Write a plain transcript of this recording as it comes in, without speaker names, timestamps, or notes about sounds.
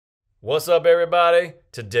What's up, everybody?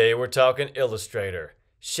 Today we're talking Illustrator,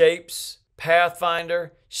 shapes,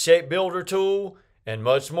 pathfinder, shape builder tool, and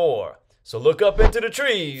much more. So look up into the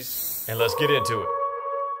trees and let's get into it.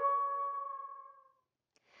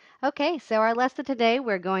 Okay, so our lesson today,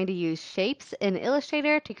 we're going to use shapes in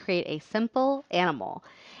Illustrator to create a simple animal.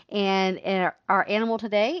 And our animal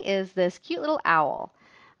today is this cute little owl.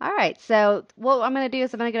 All right, so what I'm going to do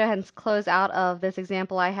is I'm going to go ahead and close out of this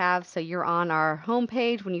example I have. So you're on our home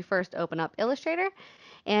page when you first open up Illustrator.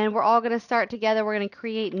 And we're all going to start together. We're going to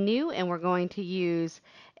create new, and we're going to use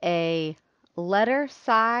a letter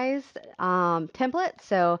size template.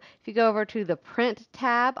 So if you go over to the print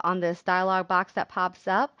tab on this dialog box that pops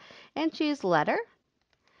up and choose letter.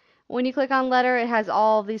 When you click on letter, it has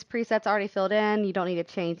all of these presets already filled in. You don't need to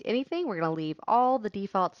change anything. We're going to leave all the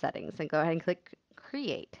default settings and go ahead and click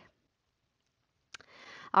create.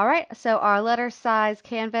 All right, so our letter size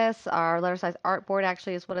canvas, our letter size artboard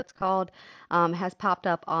actually is what it's called, has popped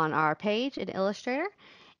up on our page in Illustrator.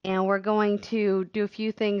 And we're going to do a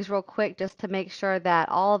few things real quick just to make sure that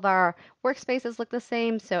all of our workspaces look the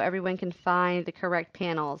same so everyone can find the correct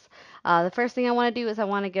panels. The first thing I want to do is I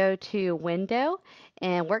want to go to Window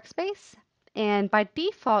and Workspace. And by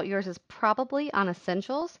default, yours is probably on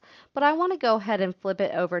Essentials, but I want to go ahead and flip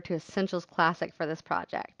it over to Essentials Classic for this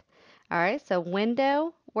project. All right, so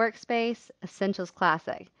Window, Workspace, Essentials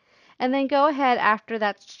Classic. And then go ahead, after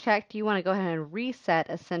that's checked, you want to go ahead and reset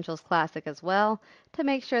Essentials Classic as well to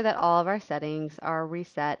make sure that all of our settings are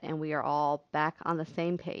reset and we are all back on the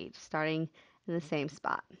same page, starting in the same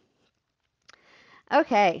spot.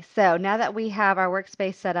 Okay, so now that we have our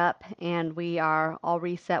workspace set up and we are all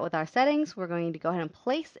reset with our settings, we're going to go ahead and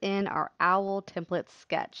place in our owl template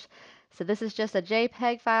sketch. So this is just a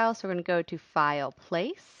JPEG file, so we're going to go to File,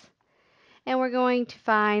 Place, and we're going to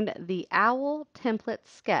find the owl template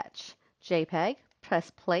sketch JPEG, press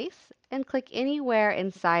place, and click anywhere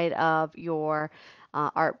inside of your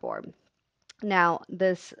artboard. Now,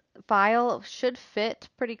 this file should fit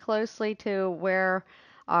pretty closely to where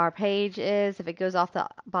our page is. If it goes off the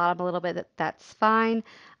bottom a little bit, that's fine.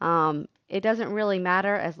 It doesn't really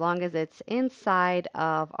matter as long as it's inside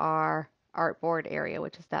of our artboard area,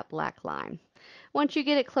 which is that black line. Once you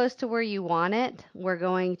get it close to where you want it, we're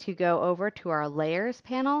going to go over to our layers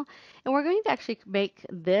panel, and we're going to actually make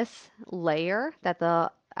this layer that the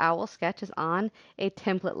owl sketch is on a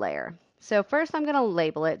template layer. So first I'm going to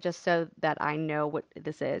label it just so that I know what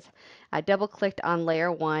this is. I double clicked on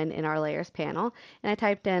layer 1 in our layers panel and I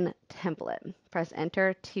typed in template. Press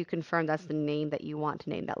enter to confirm that's the name that you want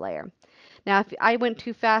to name that layer. Now, if I went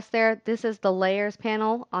too fast there, this is the layers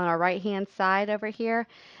panel on our right hand side over here.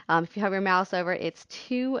 If you have your mouse over it, it's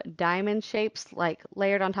two diamond shapes like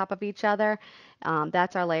layered on top of each other.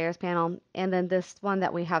 That's our layers panel. And then this one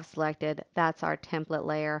that we have selected, that's our template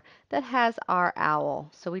layer that has our owl.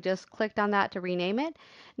 So we just clicked on that to rename it.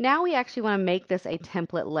 Now we actually want to make this a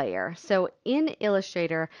template layer. So in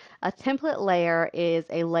Illustrator, a template layer is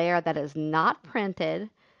a layer that is not printed,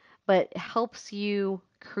 but helps you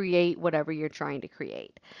create whatever you're trying to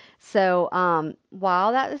create. So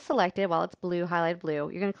while that is selected, while it's blue, highlighted blue,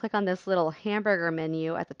 you're going to click on this little hamburger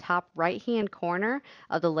menu at the top right-hand corner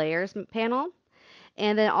of the layers panel.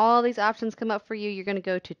 And then all these options come up for you. You're going to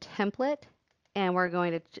go to template, and we're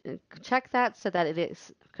going to check that so that it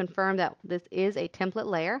is confirmed that this is a template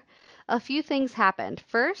layer. A few things happened.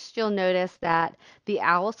 First, you'll notice that the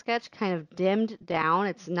owl sketch kind of dimmed down.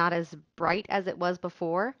 It's not as bright as it was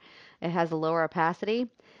before. It has a lower opacity.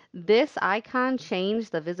 This icon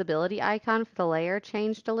changed, the visibility icon for the layer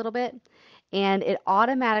changed a little bit, and it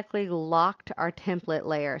automatically locked our template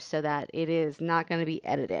layer so that it is not going to be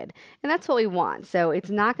edited. And that's what we want. So it's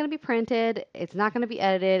not going to be printed, it's not going to be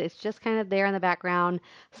edited, it's just kind of there in the background,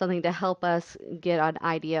 something to help us get an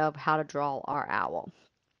idea of how to draw our owl.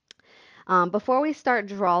 Before we start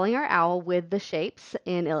drawing our owl with the shapes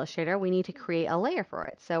in Illustrator, we need to create a layer for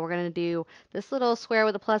it. So we're going to do this little square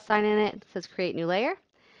with a plus sign in it. It says create new layer.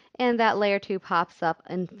 And that layer 2 pops up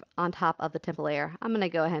on top of the template layer. I'm going to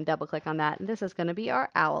go ahead and double click on that. And this is going to be our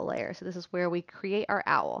owl layer. So this is where we create our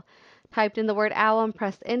owl. Typed in the word owl and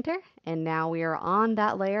pressed enter. And now we are on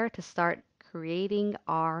that layer to start creating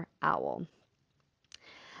our owl.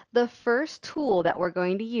 The first tool that we're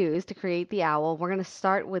going to use to create the owl, we're going to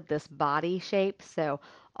start with this body shape. So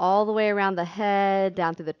all the way around the head,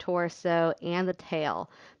 down through the torso, and the tail.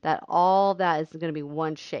 All that is going to be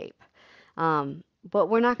one shape. But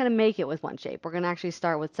we're not going to make it with one shape. We're going to actually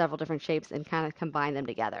start with several different shapes and kind of combine them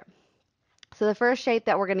together. So the first shape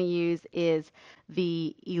that we're going to use is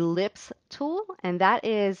the ellipse tool, and that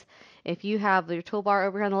is If you have your toolbar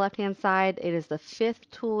over here on the left-hand side, it is the 5th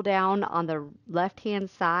tool down on the left-hand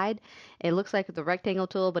side. It looks like the rectangle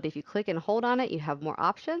tool, but if you click and hold on it, you have more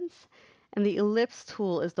options. And the ellipse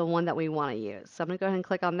tool is the one that we want to use. So I'm going to go ahead and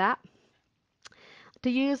click on that. To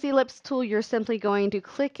use the ellipse tool, you're simply going to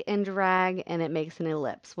click and drag and it makes an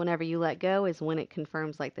ellipse. Whenever you let go is when it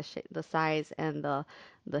confirms like the size and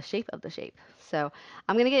the shape of the shape. So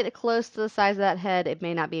I'm going to get it close to the size of that head. It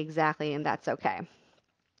may not be exactly, and that's okay.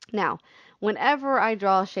 Now, whenever I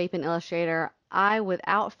draw a shape in Illustrator, I,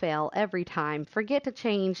 without fail, every time, forget to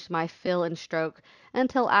change my fill and stroke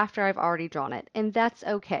until after I've already drawn it, and that's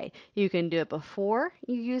okay. You can do it before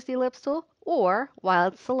you use the ellipse tool, or while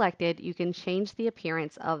it's selected, you can change the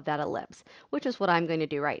appearance of that ellipse, which is what I'm going to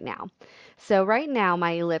do right now. So right now,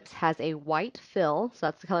 my ellipse has a white fill, so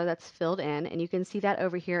that's the color that's filled in, and you can see that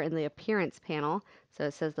over here in the appearance panel. So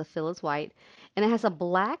it says the fill is white. And it has a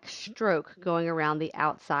black stroke going around the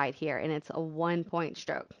outside here, and it's a 1-point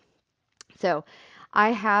stroke. So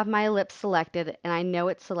I have my ellipse selected, and I know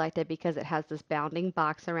it's selected because it has this bounding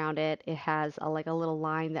box around it. It has like a little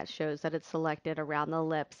line that shows that it's selected around the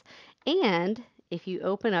ellipse. And if you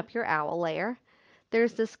open up your owl layer,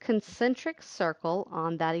 there's this concentric circle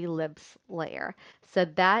on that ellipse layer. So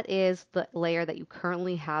that is the layer that you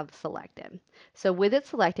currently have selected. So with it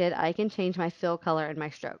selected, I can change my fill color and my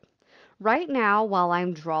stroke. Right now, while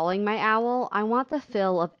I'm drawing my owl, I want the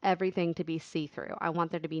fill of everything to be see-through. I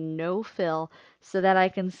want there to be no fill so that I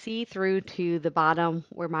can see through to the bottom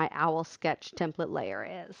where my owl sketch template layer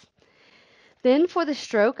is. Then for the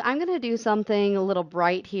stroke, I'm going to do something a little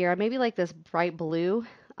bright here, maybe like this bright blue.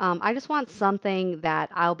 I just want something that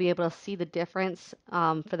I'll be able to see the difference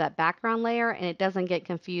for that background layer, and it doesn't get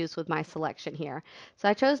confused with my selection here. So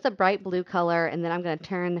I chose the bright blue color, and then I'm going to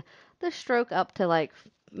turn the stroke up to like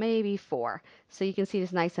maybe 4. So you can see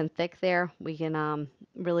it's nice and thick there. We can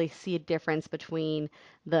really see a difference between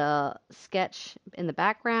the sketch in the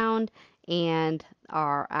background and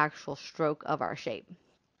our actual stroke of our shape.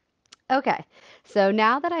 Okay, so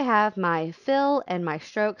now that I have my fill and my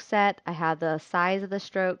stroke set, I have the size of the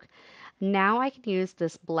stroke. Now I can use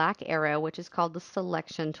this black arrow, which is called the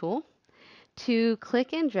selection tool, to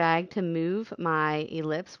click and drag to move my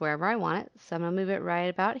ellipse wherever I want it. So I'm going to move it right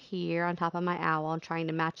about here on top of my owl, trying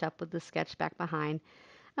to match up with the sketch back behind.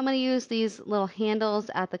 I'm going to use these little handles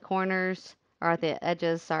at the corners, or at the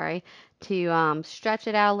edges, sorry, to stretch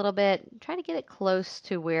it out a little bit. Try to get it close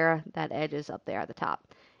to where that edge is up there at the top.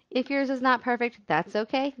 If yours is not perfect, that's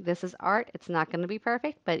okay. This is art. It's not going to be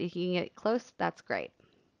perfect, but if you can get it close, that's great.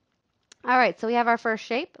 All right, so we have our first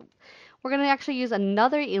shape. We're going to actually use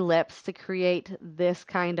another ellipse to create this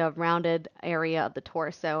kind of rounded area of the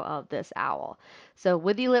torso of this owl. So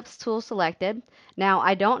with the ellipse tool selected, now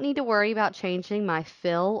I don't need to worry about changing my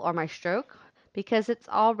fill or my stroke because it's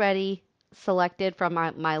already selected from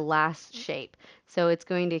my last shape. So it's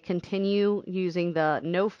going to continue using the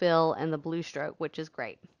no fill and the blue stroke, which is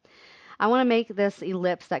great. I want to make this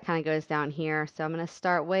ellipse that kind of goes down here. So I'm going to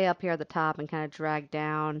start way up here at the top and kind of drag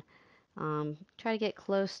down. Try to get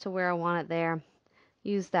close to where I want it there.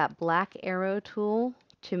 Use that black arrow tool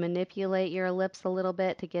to manipulate your ellipse a little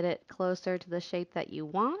bit to get it closer to the shape that you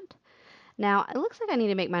want. Now, it looks like I need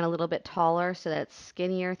to make mine a little bit taller so that it's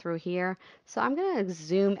skinnier through here. So I'm going to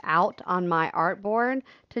zoom out on my artboard.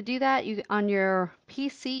 To do that, on your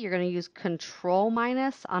PC, you're going to use Control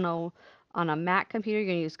minus. On a Mac computer, you're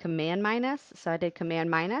going to use Command minus. So I did Command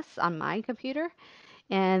minus on my computer.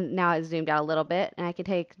 And now it's zoomed out a little bit. And I can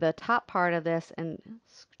take the top part of this and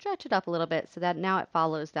stretch it up a little bit so that now it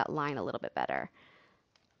follows that line a little bit better.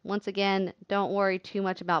 Once again, don't worry too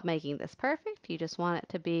much about making this perfect. You just want it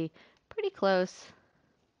to be pretty close.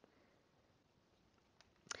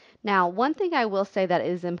 Now, one thing I will say that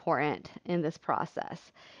is important in this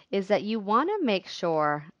process is that you want to make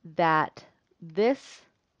sure that this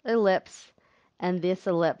ellipse and this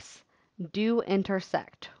ellipse do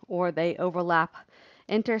intersect, or they overlap.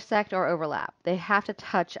 Intersect or overlap. They have to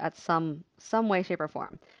touch at some way, shape, or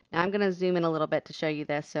form. Now I'm going to zoom in a little bit to show you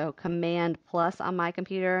this. So Command plus on my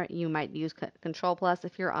computer. You might use Control plus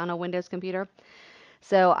if you're on a Windows computer.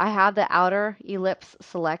 So I have the outer ellipse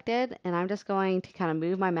selected, and I'm just going to kind of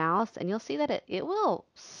move my mouse, and you'll see that it will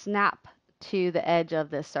snap to the edge of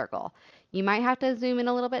this circle. You might have to zoom in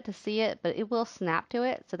a little bit to see it, but it will snap to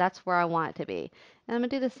it, so that's where I want it to be. And I'm going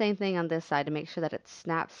to do the same thing on this side to make sure that it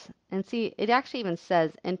snaps. And see, it actually even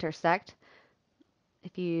says intersect.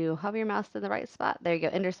 If you hover your mouse in the right spot, there you go,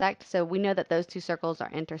 intersect. So we know that those two circles are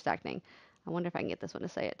intersecting. I wonder if I can get this one to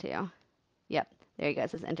say it too. Yep, There you go,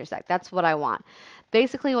 it says intersect. That's what I want.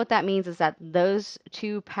 Basically what that means is that those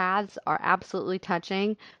two paths are absolutely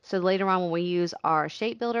touching. So later on when we use our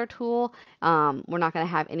shape builder tool, we're not going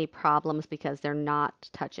to have any problems because they're not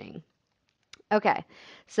touching. Okay,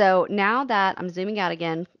 so now that I'm zooming out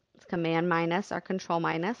again, it's Command minus or Control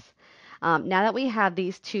minus. Now that we have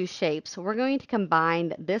these two shapes, we're going to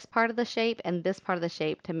combine this part of the shape and this part of the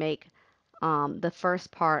shape to make the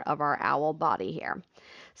first part of our owl body here.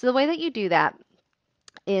 So the way that you do that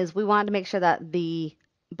is we want to make sure that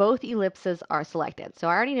both ellipses are selected. So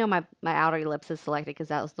I already know my outer ellipse is selected because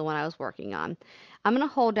that was the one I was working on. I'm going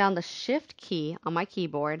to hold down the Shift key on my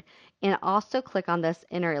keyboard and also click on this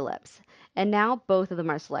inner ellipse. And now both of them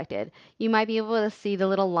are selected. You might be able to see the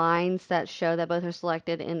little lines that show that both are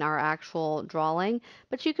selected in our actual drawing,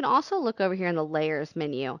 but you can also look over here in the layers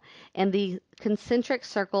menu. And the concentric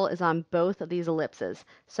circle is on both of these ellipses.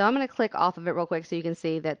 So I'm going to click off of it real quick so you can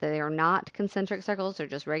see that they are not concentric circles, they're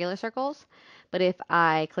just regular circles. But if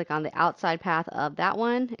I click on the outside path of that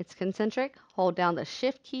one, it's concentric. Hold down the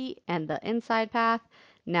Shift key and the inside path.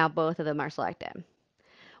 Now both of them are selected.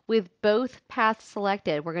 With both paths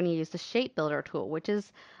selected, we're going to use the Shape Builder tool, which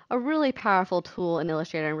is a really powerful tool in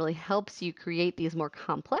Illustrator and really helps you create these more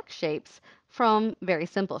complex shapes from very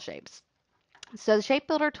simple shapes. So the Shape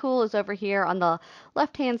Builder tool is over here on the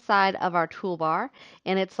left-hand side of our toolbar,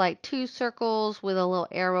 and it's like two circles with a little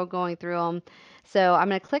arrow going through them. So I'm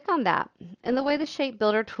going to click on that. And the way the Shape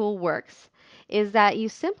Builder tool works is that you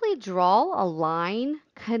simply draw a line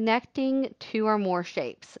connecting two or more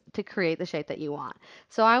shapes to create the shape that you want.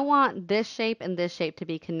 So I want this shape and this shape to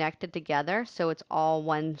be connected together so it's all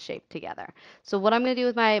one shape together. So what I'm going to do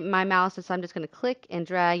with my mouse is I'm just going to click and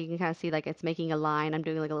drag. You can kind of see like it's making a line. I'm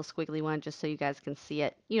doing like a little squiggly one just so you guys can see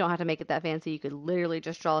it. You don't have to make it that fancy. You could literally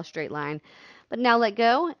just draw a straight line. But now let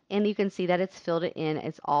go and you can see that it's filled it in.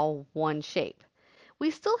 It's all one shape. We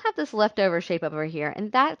still have this leftover shape over here,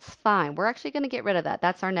 and that's fine. We're actually going to get rid of that.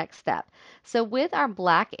 That's our next step. So with our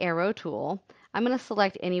black arrow tool, I'm going to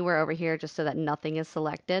select anywhere over here just so that nothing is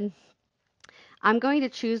selected. I'm going to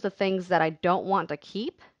choose the things that I don't want to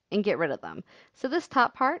keep and get rid of them. So this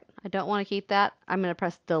top part, I don't want to keep that. I'm going to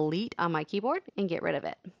press delete on my keyboard and get rid of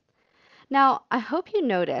it. Now, I hope you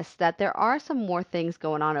notice that there are some more things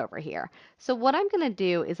going on over here. So what I'm going to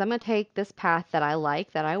do is I'm going to take this path that I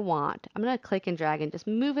like, that I want. I'm going to click and drag and just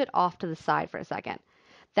move it off to the side for a second.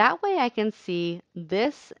 That way I can see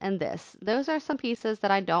this and this. Those are some pieces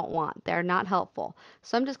that I don't want. They're not helpful.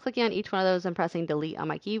 So I'm just clicking on each one of those and pressing delete on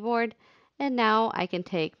my keyboard. And now I can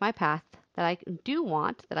take my path that I do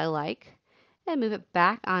want, that I like, and move it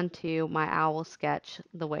back onto my owl sketch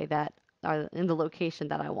the way that, or in the location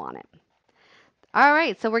that I want it. All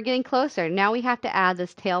right, so we're getting closer. Now we have to add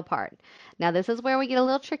this tail part. Now this is where we get a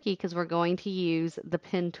little tricky because we're going to use the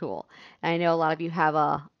pen tool. And I know a lot of you have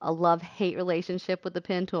a love-hate relationship with the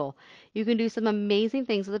pen tool. You can do some amazing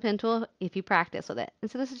things with the pen tool if you practice with it.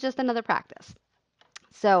 And so this is just another practice.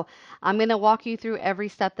 So I'm going to walk you through every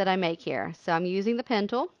step that I make here. So I'm using the pen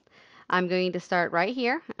tool. I'm going to start right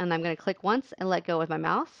here and I'm going to click once and let go with my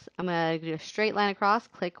mouse. I'm going to do a straight line across,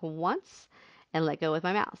 click once and let go with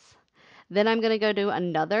my mouse. Then I'm going to go do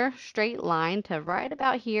another straight line to right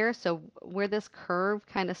about here. So where this curve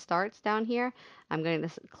kind of starts down here, I'm going to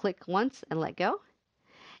click once and let go.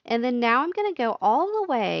 And then now I'm going to go all the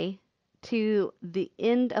way to the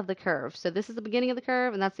end of the curve. So this is the beginning of the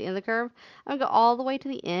curve and that's the end of the curve. I'm going to go all the way to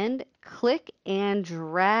the end, click and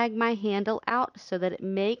drag my handle out so that it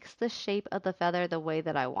makes the shape of the feather the way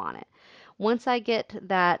that I want it. Once I get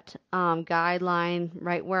that guideline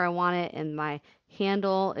right where I want it and my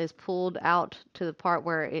handle is pulled out to the part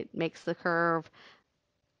where it makes the curve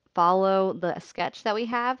follow the sketch that we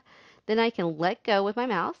have, then I can let go with my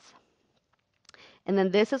mouse. And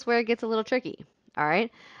then this is where it gets a little tricky. All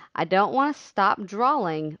right. I don't want to stop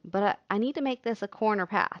drawing, but I need to make this a corner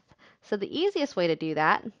path. So the easiest way to do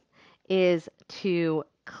that is to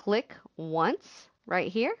click once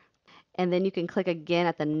right here, and then you can click again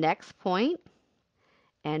at the next point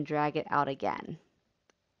and drag it out again.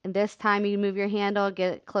 And this time you move your handle,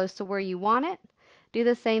 get it close to where you want it. Do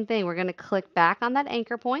the same thing. We're going to click back on that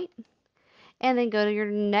anchor point and then go to your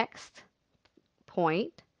next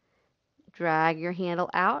point, drag your handle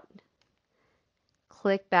out,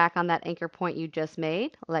 click back on that anchor point you just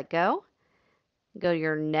made, let go, go to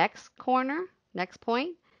your next corner, next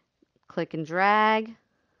point, click and drag,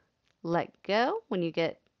 let go when you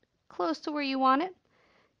get close to where you want it,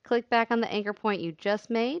 click back on the anchor point you just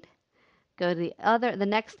made, go to the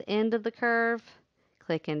next end of the curve,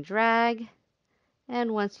 click and drag, and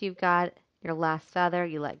once you've got your last feather,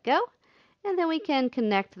 you let go, and then we can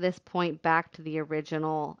connect this point back to the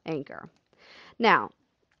original anchor. Now,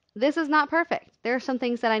 this is not perfect. There are some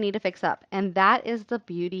things that I need to fix up, and that is the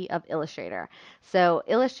beauty of Illustrator. So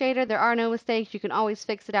Illustrator, there are no mistakes. You can always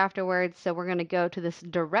fix it afterwards. So we're going to go to this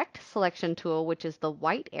direct selection tool, which is the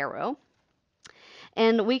white arrow.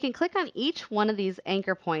 And we can click on each one of these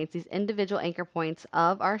anchor points, these individual anchor points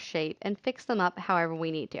of our shape, and fix them up however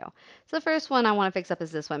we need to. So the first one I want to fix up is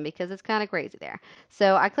this one because it's kind of crazy there.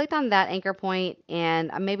 So I clicked on that anchor point, and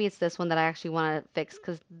maybe it's this one that I actually want to fix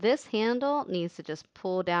because this handle needs to just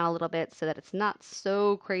pull down a little bit so that it's not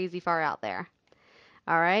so crazy far out there.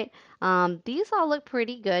 All right. These all look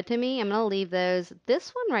pretty good to me. I'm going to leave those.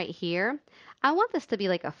 This one right here, I want this to be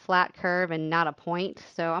like a flat curve and not a point.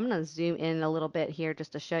 So I'm going to zoom in a little bit here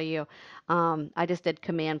just to show you. I just did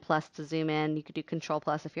Command plus to zoom in. You could do Control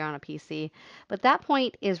plus if you're on a PC. But that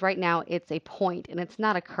point is right now, it's a point and it's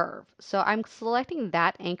not a curve. So I'm selecting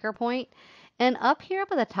that anchor point. And up here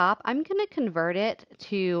up at the top, I'm going to convert it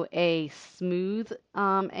to a smooth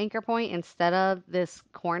anchor point instead of this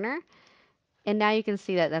corner. And now you can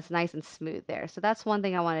see that that's nice and smooth there. So that's one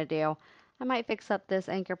thing I want to do. I might fix up this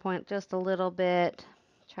anchor point just a little bit.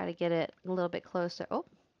 Try to get it a little bit closer. Oh,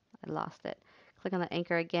 I lost it. Click on the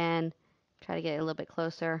anchor again. Try to get it a little bit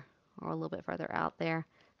closer or a little bit further out there.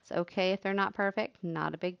 It's okay if they're not perfect.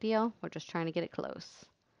 Not a big deal. We're just trying to get it close.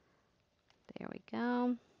 There we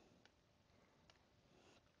go.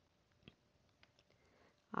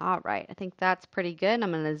 All right, I think that's pretty good.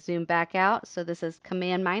 I'm going to zoom back out. So this is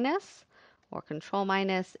Command minus or Control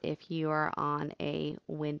minus if you are on a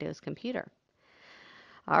Windows computer.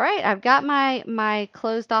 All right, I've got my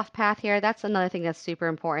closed off path here. That's another thing that's super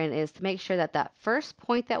important is to make sure that that first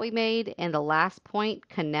point that we made and the last point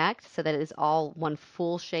connect so that it is all one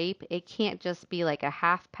full shape. It can't just be like a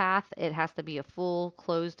half path. It has to be a full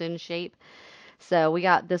closed in shape. So we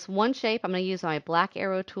got this one shape. I'm going to use my black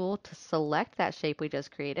arrow tool to select that shape we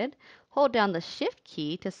just created. Hold down the shift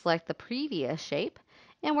key to select the previous shape.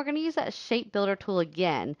 And we're going to use that shape builder tool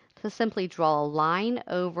again to simply draw a line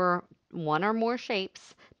over one or more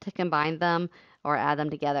shapes to combine them or add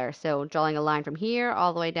them together. So drawing a line from here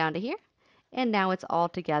all the way down to here. And now it's all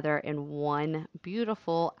together in one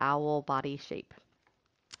beautiful owl body shape.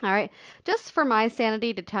 All right, just for my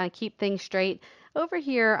sanity to kind of keep things straight, over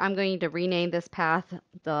here I'm going to rename this path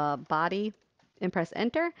the body and press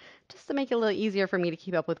enter just to make it a little easier for me to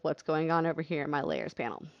keep up with what's going on over here in my layers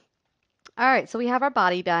panel. All right, so we have our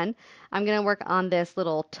body done. I'm going to work on this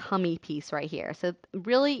little tummy piece right here. So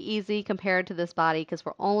really easy compared to this body because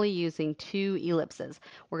we're only using 2 ellipses.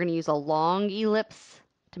 We're going to use a long ellipse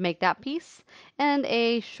to make that piece and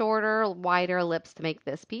a shorter, wider ellipse to make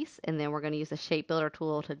this piece. And then we're going to use the shape builder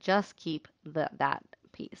tool to just keep that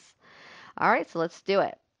piece. All right, so let's do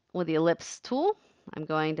it. With the ellipse tool, I'm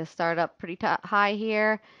going to start up pretty high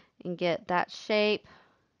here and get that shape.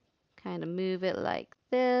 Kind of move it like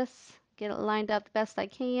this. Get it lined up the best I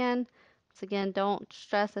can. Once again, don't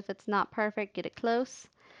stress if it's not perfect. Get it close.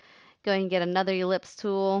 Go ahead and get another ellipse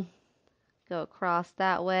tool. Go across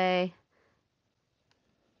that way.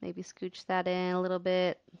 Maybe scooch that in a little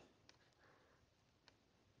bit.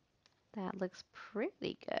 That looks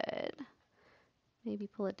pretty good. Maybe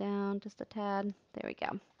pull it down just a tad. There we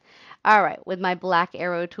go. All right, with my black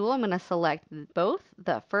arrow tool, I'm going to select both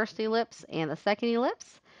the first ellipse and the second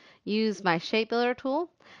ellipse. Use my shape builder tool.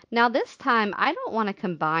 Now this time, I don't want to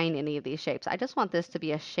combine any of these shapes. I just want this to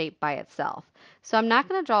be a shape by itself. So I'm not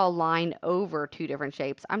going to draw a line over 2 different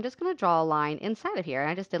shapes. I'm just going to draw a line inside of here.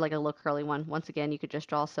 And I just did like a little curly one. Once again, you could just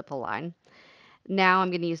draw a simple line. Now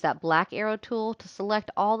I'm going to use that black arrow tool to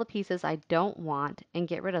select all the pieces I don't want and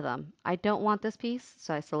get rid of them. I don't want this piece,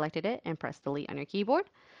 so I selected it and press delete on your keyboard.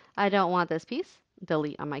 I don't want this piece,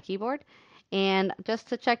 delete on my keyboard. And just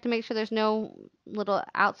to check to make sure there's no little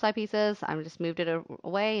outside pieces, I just moved it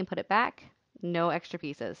away and put it back. No extra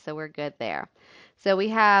pieces, so we're good there. So we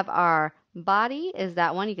have our body is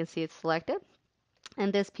that one. You can see it's selected.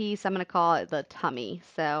 And this piece, I'm going to call it the tummy.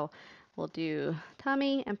 So we'll do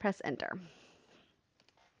tummy and press enter.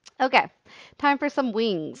 Okay, time for some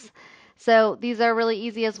wings. So these are really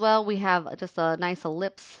easy as well. We have just a nice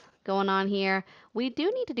ellipse going on here. We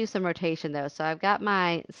do need to do some rotation though. So I've got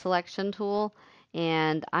my selection tool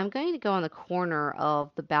and I'm going to go on the corner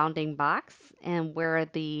of the bounding box and where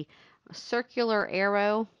the circular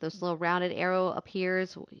arrow, this little rounded arrow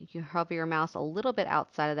appears, you hover your mouse a little bit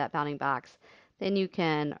outside of that bounding box. Then you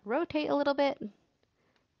can rotate a little bit.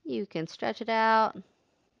 You can stretch it out,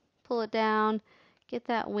 pull it down. Get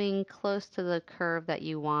that wing close to the curve that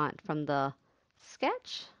you want from the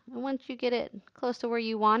sketch. And once you get it close to where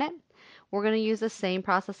you want it, we're going to use the same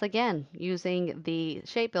process again using the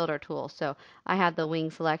shape builder tool. So I have the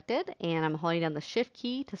wing selected and I'm holding down the shift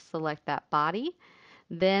key to select that body.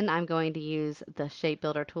 Then I'm going to use the shape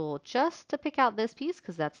builder tool just to pick out this piece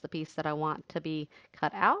because that's the piece that I want to be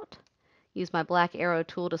cut out. Use my black arrow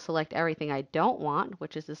tool to select everything I don't want,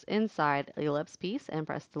 which is this inside ellipse piece, and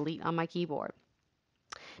press delete on my keyboard.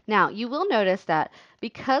 Now, you will notice that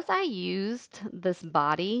because I used this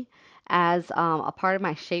body as a part of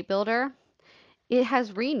my shape builder, it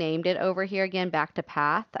has renamed it over here again back to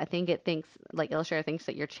path. I think it thinks, like Illustrator thinks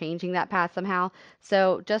that you're changing that path somehow.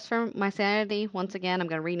 So just for my sanity, once again, I'm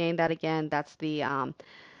going to rename that again. That's the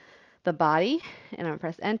body, and I'm going to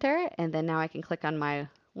press enter, and then now I can click on my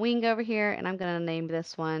wing over here, and I'm going to name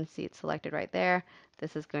this one, see it's selected right there.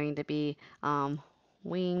 This is going to be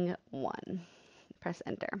wing 1. Press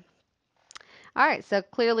enter. All right, so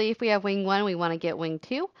clearly if we have wing 1, we want to get wing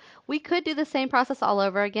 2. We could do the same process all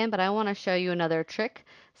over again, but I want to show you another trick.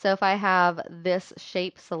 So if I have this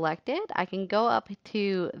shape selected, I can go up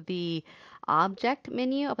to the object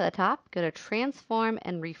menu up at the top, go to transform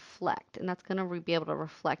and reflect, and that's going to be able to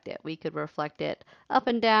reflect it. We could reflect it up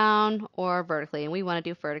and down or vertically, and we want to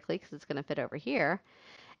do vertically because it's going to fit over here.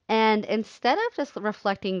 And instead of just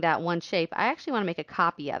reflecting that one shape, I actually want to make a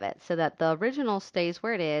copy of it so that the original stays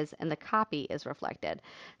where it is and the copy is reflected.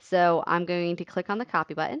 So I'm going to click on the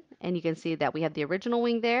copy button, and you can see that we have the original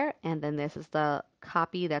wing there, and then this is the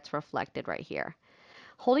copy that's reflected right here.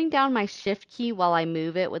 Holding down my shift key while I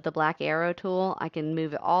move it with the black arrow tool, I can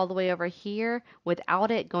move it all the way over here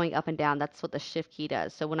without it going up and down. That's what the shift key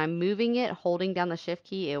does. So when I'm moving it, holding down the shift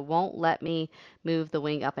key, it won't let me move the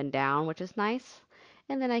wing up and down, which is nice.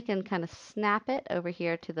 And then I can kind of snap it over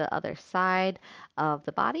here to the other side of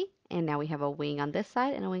the body. And now we have a wing on this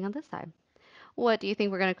side and a wing on this side. What do you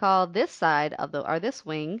think we're going to call this side of the, or this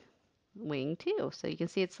wing, wing 2? So you can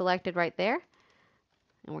see it's selected right there.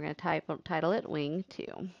 And we're going to title it wing 2.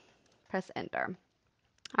 Press enter.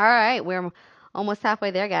 All right, we're almost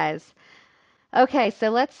halfway there, guys. Okay, so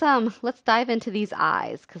let's dive into these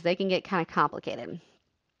eyes because they can get kind of complicated.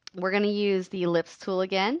 We're going to use the ellipse tool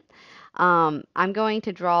again. I'm going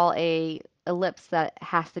to draw a ellipse that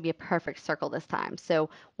has to be a perfect circle this time. So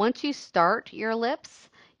once you start your ellipse,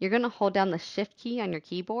 you're going to hold down the shift key on your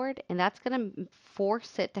keyboard, and that's going to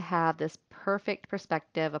force it to have this perfect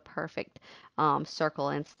perspective, a perfect circle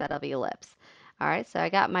instead of ellipse. All right, so I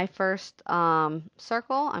got my first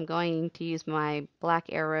circle. I'm going to use my black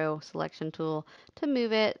arrow selection tool to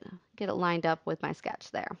move it, get it lined up with my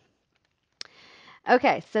sketch there.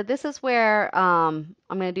 Okay, so this is where I'm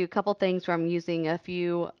going to do a couple things where I'm using a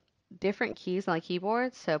few different keys on the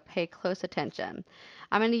keyboard, so pay close attention.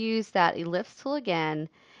 I'm going to use that ellipse tool again,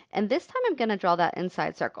 and this time I'm going to draw that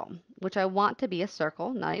inside circle, which I want to be a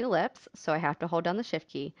circle, not an ellipse, so I have to hold down the shift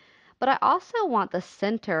key. But I also want the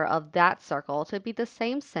center of that circle to be the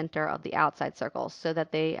same center of the outside circle so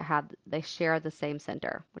that they share the same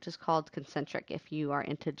center, which is called concentric if you are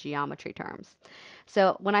into geometry terms.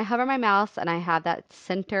 So when I hover my mouse and I have that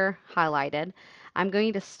center highlighted, I'm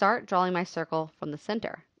going to start drawing my circle from the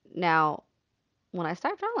center. Now, when I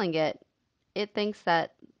start drawing it, it thinks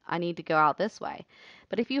that I need to go out this way.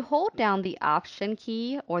 But if you hold down the Option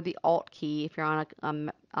key or the Alt key, if you're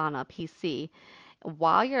on a PC,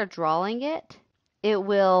 while you're drawing it, it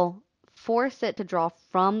will force it to draw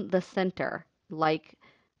from the center, like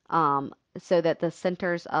so that the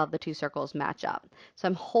centers of the two circles match up. So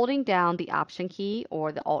I'm holding down the Option key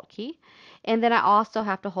or the Alt key, and then I also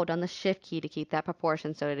have to hold down the Shift key to keep that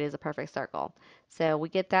proportion so it is a perfect circle. So we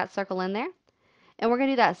get that circle in there. And we're going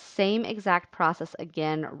to do that same exact process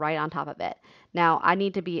again right on top of it. Now I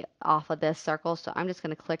need to be off of this circle, so I'm just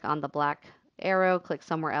going to click on the black arrow, click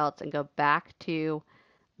somewhere else, and go back to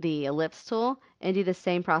the ellipse tool and do the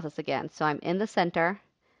same process again. So I'm in the center.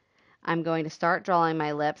 I'm going to start drawing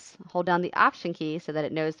my ellipse, hold down the Option key so that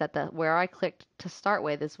it knows that where I clicked to start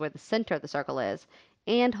with is where the center of the circle is,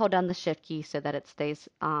 and hold down the Shift key so that it stays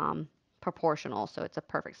proportional, so it's a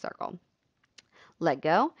perfect circle. Let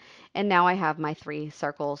go, and now I have my 3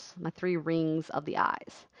 circles, my 3 rings of the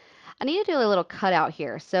eyes. I need to do a little cutout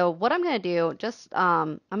here. So what I'm going to do,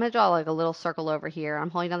 I'm going to draw like a little circle over here.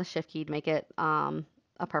 I'm holding down the Shift key to make it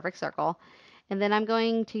a perfect circle. And then I'm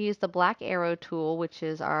going to use the black arrow tool, which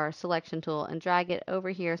is our selection tool, and drag it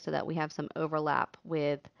over here so that we have some overlap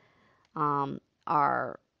with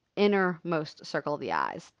our innermost circle of the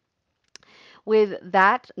eyes. With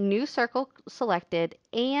that new circle selected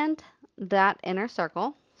and that inner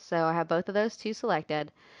circle, so I have both of those two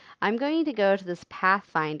selected, I'm going to go to this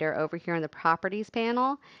Pathfinder over here in the Properties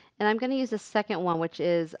panel, and I'm going to use the second one, which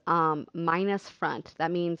is minus front.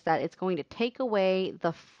 That means that it's going to take away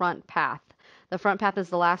the front path. The front path is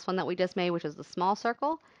the last one that we just made, which is the small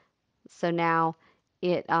circle. So now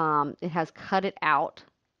it has cut it out.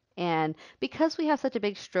 And because we have such a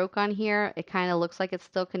big stroke on here, it kind of looks like it's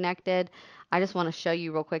still connected. I just want to show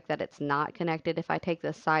you real quick that it's not connected. If I take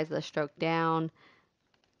the size of the stroke down,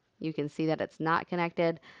 you can see that it's not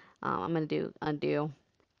connected. I'm going to do undo.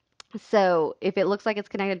 So if it looks like it's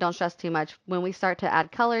connected, don't stress too much. When we start to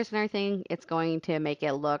add colors and everything, it's going to make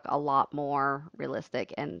it look a lot more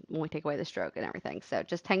realistic and when we take away the stroke and everything. So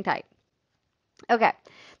just hang tight. Okay,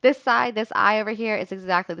 this side, this eye over here is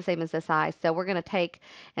exactly the same as this eye. So we're going to take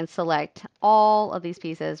and select all of these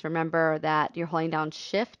pieces. Remember that you're holding down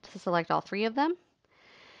Shift to select all three of them.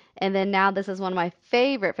 And then now this is one of my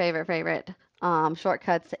favorite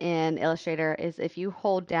shortcuts in Illustrator is if you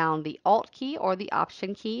hold down the Alt key or the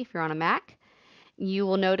Option key if you're on a Mac, you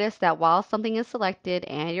will notice that while something is selected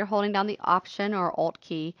and you're holding down the Option or Alt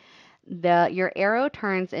key, your arrow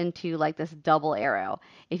turns into like this double arrow.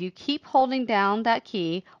 If you keep holding down that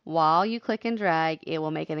key while you click and drag, it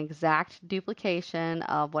will make an exact duplication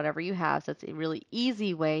of whatever you have. So it's a really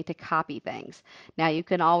easy way to copy things. Now you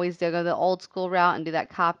can always go the old school route and do that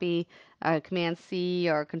copy, Command C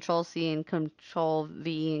or Control C and Control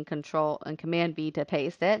V and Control and Command V to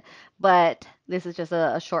paste it. But this is just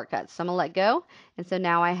a shortcut. So I'm gonna let go. And so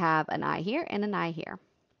now I have an eye here and an eye here.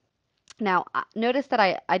 Now, notice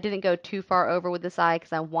that I didn't go too far over with this eye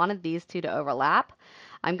because I wanted these two to overlap.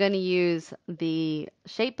 I'm going to use the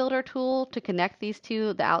Shape Builder tool to connect these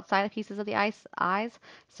two, the outside pieces of the eyes.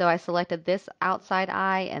 So I selected this outside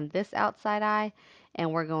eye and this outside eye,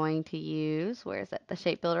 and we're going to use, where is it, the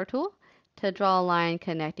Shape Builder tool to draw a line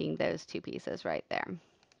connecting those two pieces right there.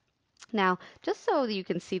 Now, just so you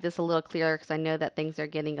can see this a little clearer, because I know that things are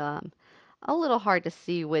getting a little hard to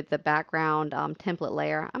see with the background template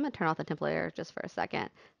layer. I'm going to turn off the template layer just for a second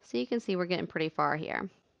so you can see we're getting pretty far here.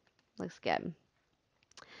 Looks good.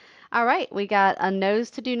 All right, we got a nose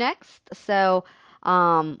to do next. So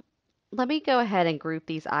let me go ahead and group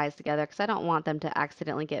these eyes together because I don't want them to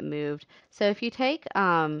accidentally get moved. So if you take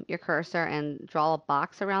your cursor and draw a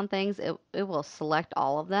box around things, it will select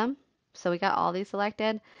all of them. So we got all these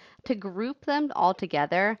selected. To group them all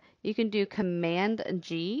together, you can do Command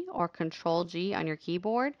G or Control G on your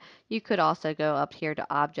keyboard. You could also go up here to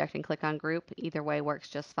Object and click on Group. Either way works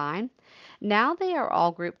just fine. Now they are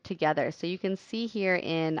all grouped together. So you can see here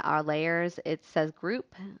in our layers, it says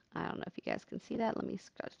Group. I don't know if you guys can see that. Let me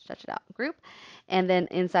stretch it out. Group. And then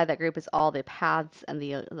inside that group is all the paths and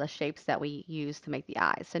the shapes that we use to make the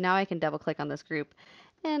eyes. So now I can double click on this group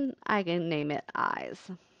and I can name it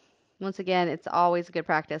Eyes. Once again, it's always a good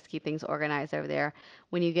practice to keep things organized over there.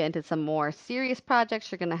 When you get into some more serious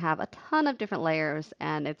projects, you're going to have a ton of different layers,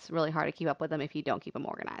 and it's really hard to keep up with them if you don't keep them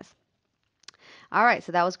organized. All right,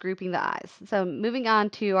 so that was grouping the eyes. So moving on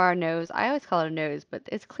to our nose. I always call it a nose, but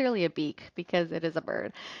it's clearly a beak because it is a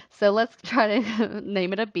bird. So let's try to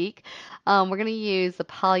name it a beak. We're going to use the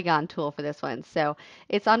polygon tool for this one. So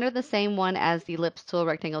it's under the same one as the ellipse tool,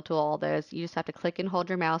 rectangle tool, all those. You just have to click and hold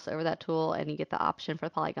your mouse over that tool, and you get the option for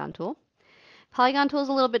the polygon tool. Polygon tool is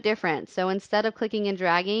a little bit different. So instead of clicking and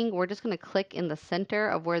dragging, we're just going to click in the center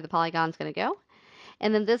of where the polygon is going to go.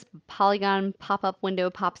 And then this polygon pop-up window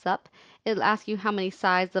pops up. It'll ask you how many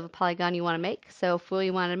sides of a polygon you want to make. So if we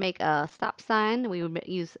want to make a stop sign, we would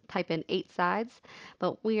type in 8 sides,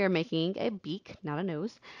 but we are making a beak, not a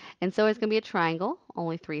nose. And so it's going to be a triangle,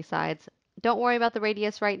 only 3 sides. Don't worry about the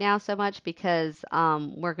radius right now so much because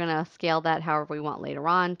we're going to scale that however we want later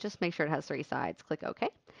on. Just make sure it has 3 sides. Click OK.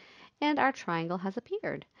 And our triangle has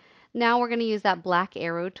appeared. Now we're going to use that black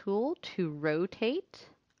arrow tool to rotate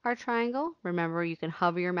our triangle. Remember, you can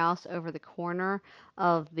hover your mouse over the corner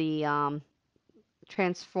of the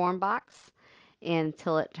transform box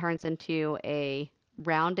until it turns into a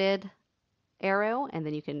rounded arrow, and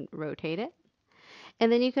then you can rotate it.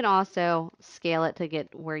 And then you can also scale it to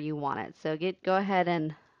get where you want it. So go ahead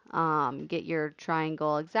and get your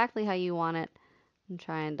triangle exactly how you want it. I'm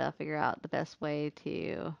trying to figure out the best way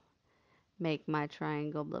to make my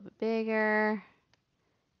triangle a little bit bigger.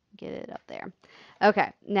 Get it up there.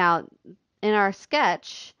 Okay, now in our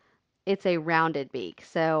sketch, it's a rounded beak.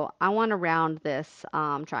 So I want to round this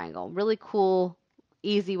triangle. Really cool,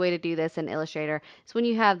 easy way to do this in Illustrator is when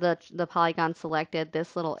you have the polygon selected,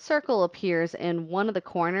 this little circle appears in one of the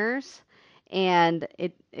corners. And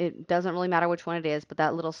it doesn't really matter which one it is, but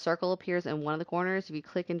that little circle appears in one of the corners. If you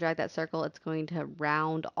click and drag that circle, it's going to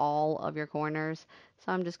round all of your corners.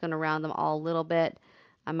 So I'm just going to round them all a little bit.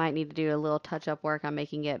 I might need to do a little touch-up work on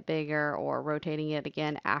making it bigger or rotating it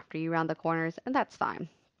again after you round the corners, and that's fine.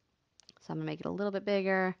 So I'm going to make it a little bit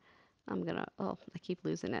bigger. I'm going to, oh, I keep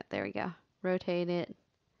losing it. There we go. Rotate it.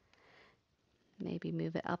 Maybe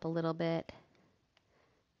move it up a little bit.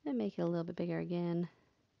 And make it a little bit bigger again.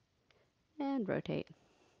 And rotate.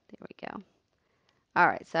 There we go. All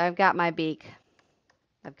right, so I've got my beak.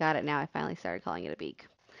 I've got it now. I finally started calling it a beak.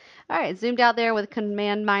 All right, zoomed out there with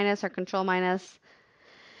Command minus or Control minus.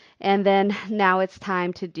 And then now it's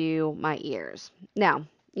time to do my ears. Now,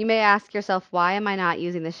 you may ask yourself, why am I not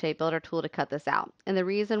using the shape builder tool to cut this out? And the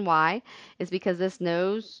reason why is because this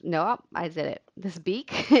nose, no, I did it. This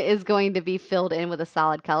beak is going to be filled in with a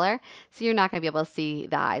solid color. So you're not going to be able to see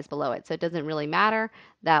the eyes below it. So it doesn't really matter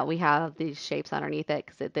that we have these shapes underneath it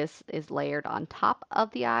because this is layered on top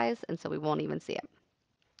of the eyes. And so we won't even see it.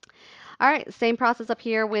 All right, same process up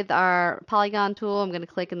here with our polygon tool. I'm going to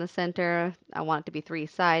click in the center. I want it to be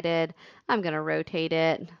three-sided. I'm going to rotate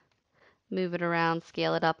it, move it around,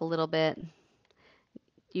 scale it up a little bit.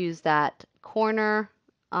 Use that corner,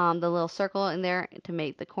 the little circle in there to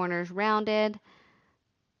make the corners rounded.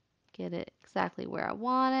 Get it exactly where I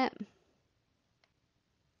want it.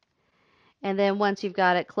 And then once you've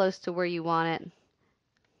got it close to where you want it,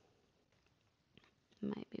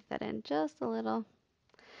 might move that in just a little.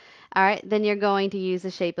 All right, then you're going to use the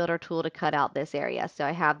shape builder tool to cut out this area. So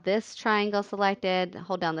I have this triangle selected,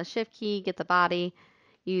 hold down the shift key, get the body,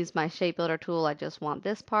 use my shape builder tool. I just want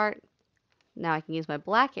this part. Now I can use my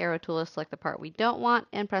black arrow tool to select the part we don't want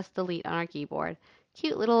and press delete on our keyboard.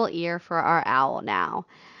 Cute little ear for our owl now.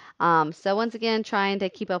 So once again, trying to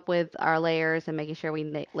keep up with our layers and making sure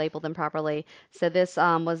we label them properly. So this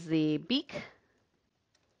was the beak.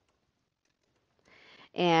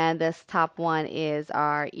 And this top one is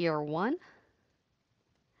our ear 1.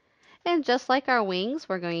 And just like our wings,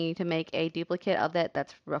 we're going to make a duplicate of that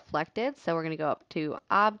that's reflected. So we're going to go up to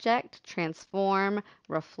Object, Transform,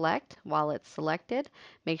 Reflect while it's selected.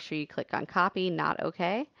 Make sure you click on Copy, not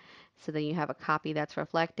OK. So then you have a copy that's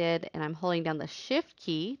reflected. And I'm holding down the Shift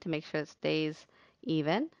key to make sure it stays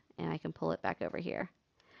even. And I can pull it back over here.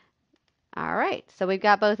 All right, so we've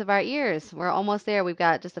got both of our ears. We're almost there. We've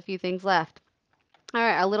got just a few things left. All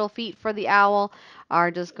right, our little feet for the owl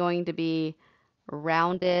are just going to be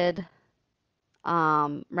rounded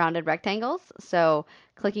rectangles. So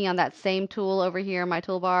clicking on that same tool over here, my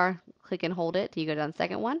toolbar, click and hold it till you go down the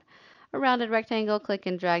second one. A rounded rectangle, click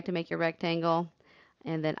and drag to make your rectangle.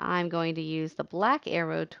 And then I'm going to use the black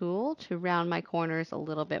arrow tool to round my corners a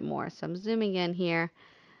little bit more. So I'm zooming in here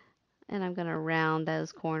and I'm going to round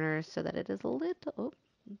those corners so that it is a little, oh,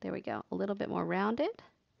 there we go, a little bit more rounded.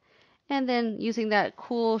 And then using that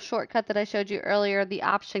cool shortcut that I showed you earlier, the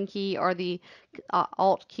Option key or the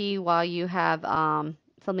Alt key while you have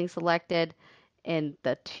something selected, and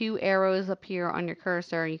the two arrows appear on your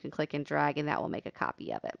cursor, you can click and drag and that will make a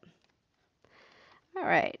copy of it. All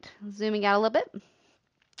right, zooming out a little bit.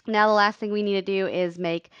 Now the last thing we need to do is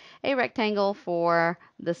make a rectangle for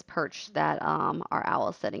this perch that our owl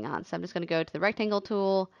is sitting on. So I'm just going to go to the rectangle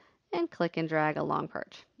tool and click and drag a long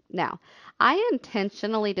perch. Now, I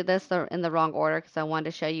intentionally did this in the wrong order because I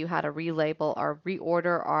wanted to show you how to relabel or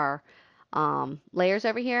reorder our layers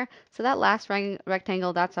over here. So that last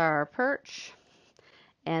rectangle, that's our perch.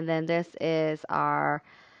 And then this is our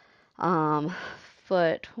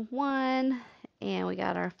foot 1, and we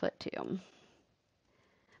got our foot 2.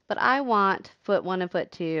 But I want foot 1 and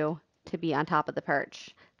foot 2 to be on top of the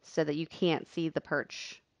perch so that you can't see the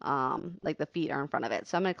perch, like the feet are in front of it.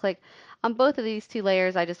 So I'm going to click on both of these two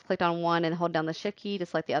layers. I just clicked on one and hold down the shift key to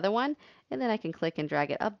select the other one. And then I can click and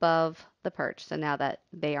drag it above the perch. So now that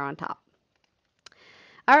they are on top.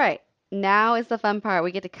 All right. Now is the fun part.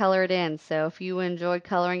 We get to color it in. So if you enjoyed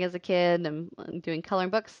coloring as a kid and doing coloring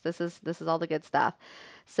books, this is all the good stuff.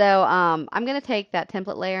 So I'm going to take that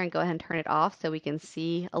template layer and go ahead and turn it off so we can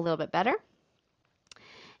see a little bit better.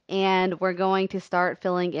 And we're going to start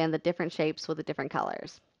filling in the different shapes with the different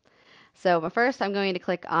colors. So first I'm going to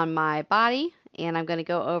click on my body and I'm going to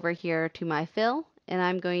go over here to my fill and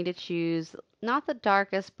I'm going to choose not the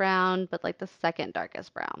darkest brown, but like the second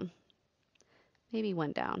darkest brown. Maybe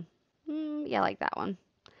one down. Yeah, like that one.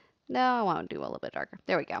 No, I want to do a little bit darker.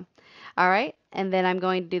 There we go. All right, and then I'm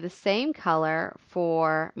going to do the same color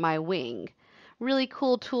for my wing. Really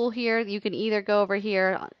cool tool here. You can either go over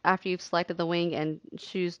here after you've selected the wing and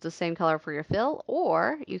choose the same color for your fill,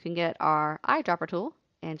 or you can get our eyedropper tool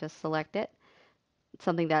and just select it,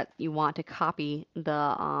 something that you want to copy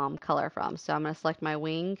the color from. So I'm going to select my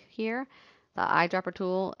wing here, the eyedropper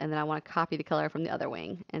tool, and then I want to copy the color from the other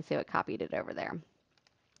wing and see what copied it over there.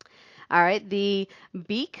 All right, the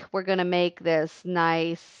beak, we're going to make this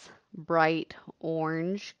nice bright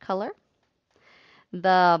orange color.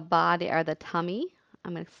 The body or the tummy,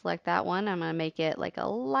 I'm going to select that one. I'm going to make it like a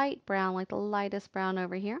light brown, like the lightest brown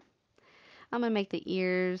over here. I'm going to make the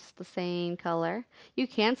ears the same color. You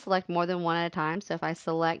can select more than one at a time. So if I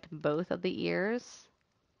select both of the ears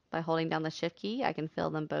by holding down the shift key, I can fill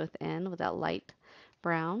them both in with that light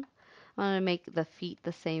brown. I'm going to make the feet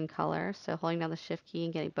the same color. So holding down the shift key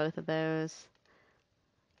and getting both of those,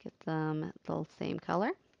 get them the same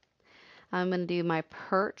color. I'm going to do my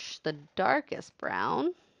perch the darkest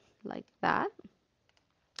brown, like that.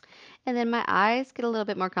 And then my eyes get a little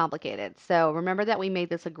bit more complicated. So remember that we made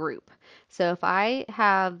this a group. So if I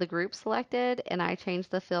have the group selected and I change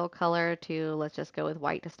the fill color to, let's just go with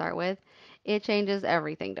white to start with, it changes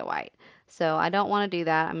everything to white. So I don't want to do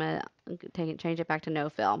that. I'm going to change it back to no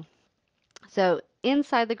fill. So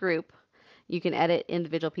inside the group, you can edit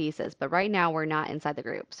individual pieces, but right now we're not inside the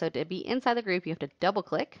group. So to be inside the group, you have to double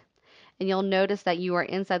click. And you'll notice that you are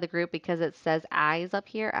inside the group because it says eyes up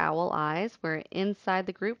here, owl eyes. We're inside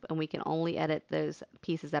the group and we can only edit those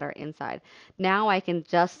pieces that are inside. Now I can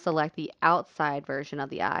just select the outside version of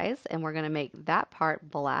the eyes and we're going to make that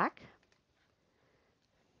part black.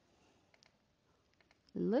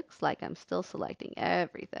 Looks like I'm still selecting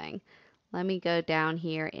everything. Let me go down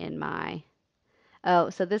here in my,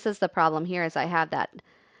 oh, so this is the problem here is I have that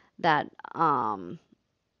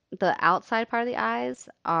the outside part of the eyes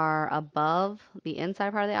are above the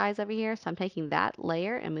inside part of the eyes over here. So I'm taking that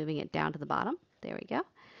layer and moving it down to the bottom. There we go.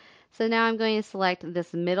 So now I'm going to select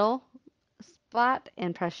this middle spot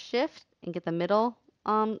and press shift and get the middle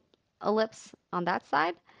ellipse on that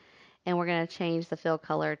side. And we're going to change the fill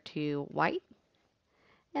color to white.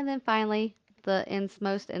 And then finally, the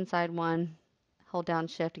most inside one, hold down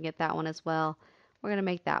shift and get that one as well. We're going to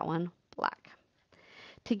make that one black.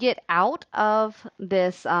 To get out of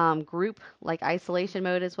this group, like isolation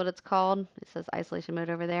mode is what it's called. It says isolation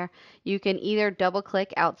mode over there. You can either double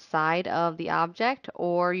click outside of the object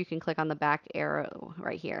or you can click on the back arrow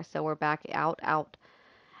right here. So we're back out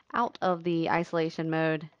of the isolation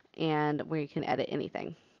mode and we can edit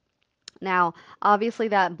anything. Now, obviously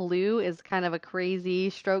that blue is kind of a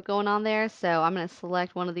crazy stroke going on there. So I'm going to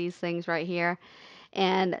select one of these things right here.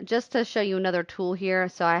 And just to show you another tool here,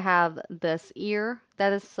 so I have this ear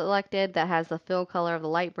that is selected that has the fill color of the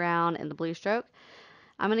light brown and the blue stroke.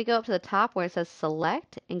 I'm going to go up to the top where it says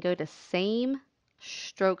select and go to same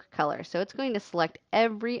stroke color. So it's going to select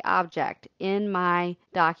every object in my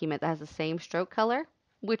document that has the same stroke color,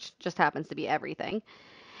 which just happens to be everything.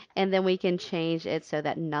 And then we can change it so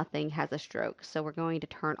that nothing has a stroke. So we're going to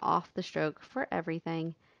turn off the stroke for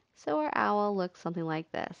everything. So our owl looks something like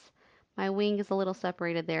this. My wing is a little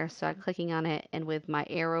separated there, so I'm clicking on it and with my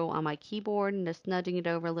arrow on my keyboard and just nudging it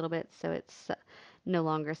over a little bit so it's no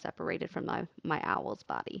longer separated from my owl's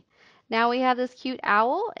body. Now we have this cute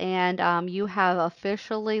owl and you have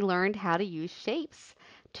officially learned how to use shapes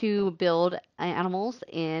to build animals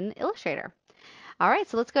in Illustrator. All right,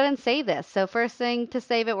 so let's go ahead and save this. So first thing to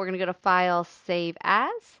save it, we're going to go to File, Save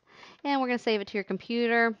As, and we're going to save it to your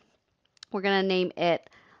computer. We're going to name it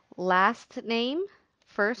last name,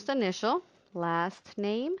 first initial, last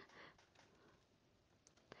name,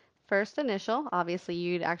 first initial. Obviously,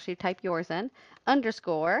 you'd actually type yours in,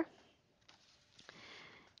 underscore,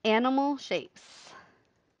 animal shapes.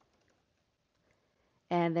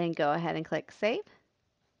 And then go ahead and click Save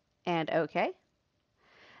and OK.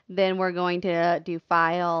 Then we're going to do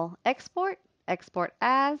File, Export, Export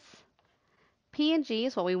As. PNG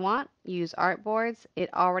is what we want. Use artboards.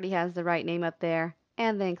 It already has the right name up there.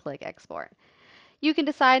 And then click Export. You can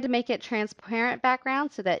decide to make it transparent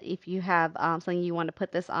background so that if you have something you want to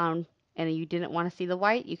put this on and you didn't want to see the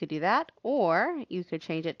white, you could do that. Or you could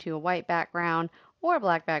change it to a white background or a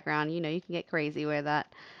black background. You know, you can get crazy with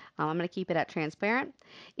that. I'm going to keep it at transparent.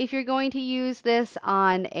 If you're going to use this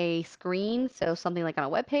on a screen, so something like on a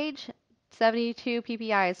web page, 72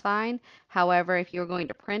 ppi is fine. However, if you're going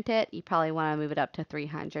to print it, you probably want to move it up to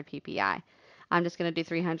 300 ppi. I'm just going to do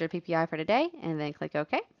 300 ppi for today and then click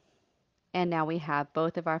OK. And now we have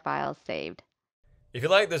both of our files saved. If you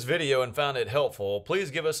liked this video and found it helpful,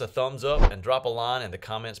 please give us a thumbs up and drop a line in the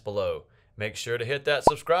comments below. Make sure to hit that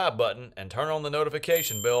subscribe button and turn on the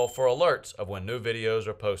notification bell for alerts of when new videos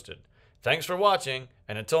are posted. Thanks for watching,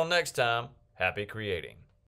 and until next time, happy creating.